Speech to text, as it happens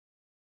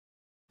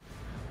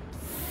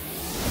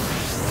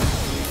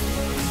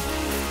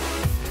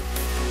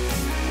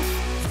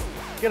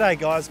G'day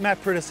guys,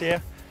 Matt Priddis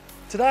here.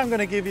 Today I'm going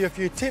to give you a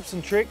few tips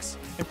and tricks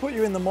and put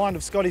you in the mind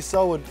of Scotty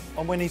Selwood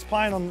on when he's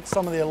playing on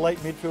some of the elite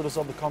midfielders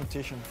of the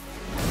competition.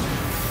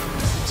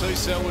 Two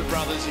Selwood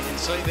brothers, you can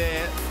see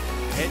there,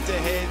 head to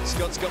head.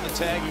 Scott's got the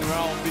tagging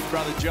role, big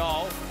brother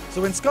Joel.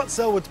 So when Scott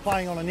Selwood's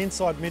playing on an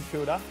inside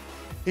midfielder,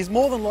 he's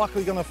more than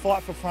likely going to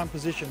fight for front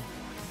position.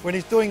 When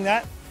he's doing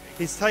that,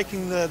 he's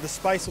taking the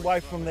space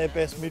away from their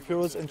best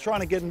midfielders and trying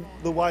to get in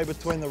the way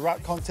between the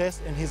ruck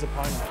contest and his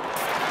opponent.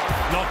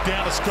 Knocked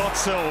down to Scott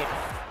Selwood.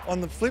 On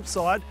the flip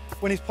side,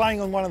 when he's playing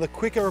on one of the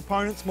quicker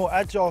opponents, more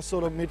agile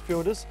sort of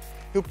midfielders,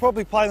 he'll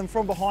probably play them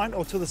from behind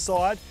or to the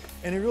side,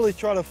 and he'll really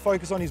try to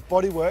focus on his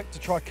body work to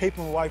try to keep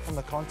them away from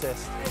the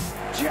contest.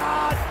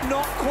 Judd,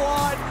 not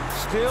quite,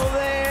 still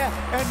there,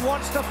 and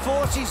wants to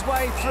force his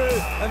way through,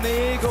 and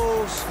the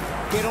Eagles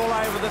get all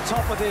over the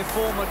top of their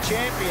former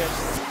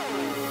champions.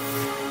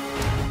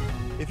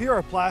 If you're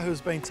a player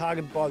who's been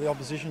targeted by the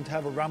opposition to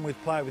have a run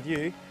with player with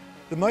you,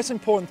 the most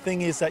important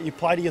thing is that you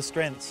play to your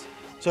strengths.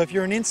 So if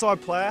you're an inside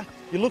player,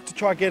 you look to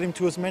try to get him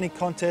to as many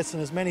contests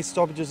and as many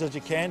stoppages as you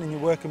can, and you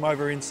work him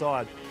over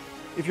inside.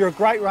 If you're a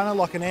great runner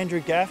like an Andrew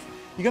Gaff,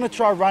 you're going to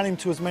try run him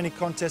to as many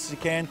contests as you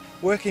can,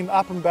 work him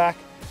up and back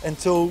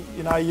until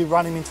you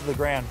run him into the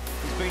ground.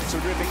 He's been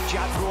terrific,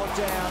 Judd brought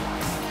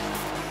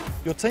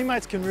down. Your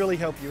teammates can really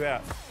help you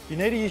out. You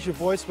need to use your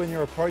voice when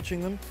you're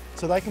approaching them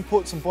so they can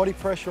put some body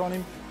pressure on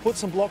him, put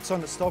some blocks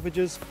on at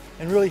stoppages,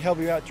 and really help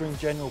you out during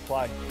general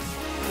play.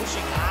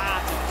 Pushing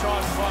hard to try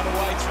and find a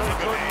way through.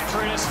 Good,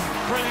 Priddis.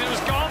 Brilliant, it was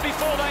gone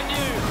before they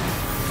knew.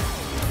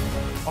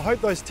 I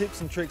hope those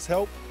tips and tricks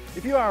help.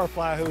 If you are a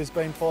player who is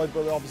being followed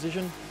by the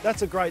opposition,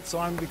 that's a great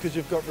sign because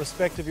you've got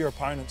respect of your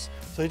opponents.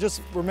 So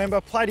just remember,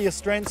 play to your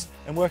strengths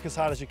and work as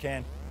hard as you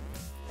can.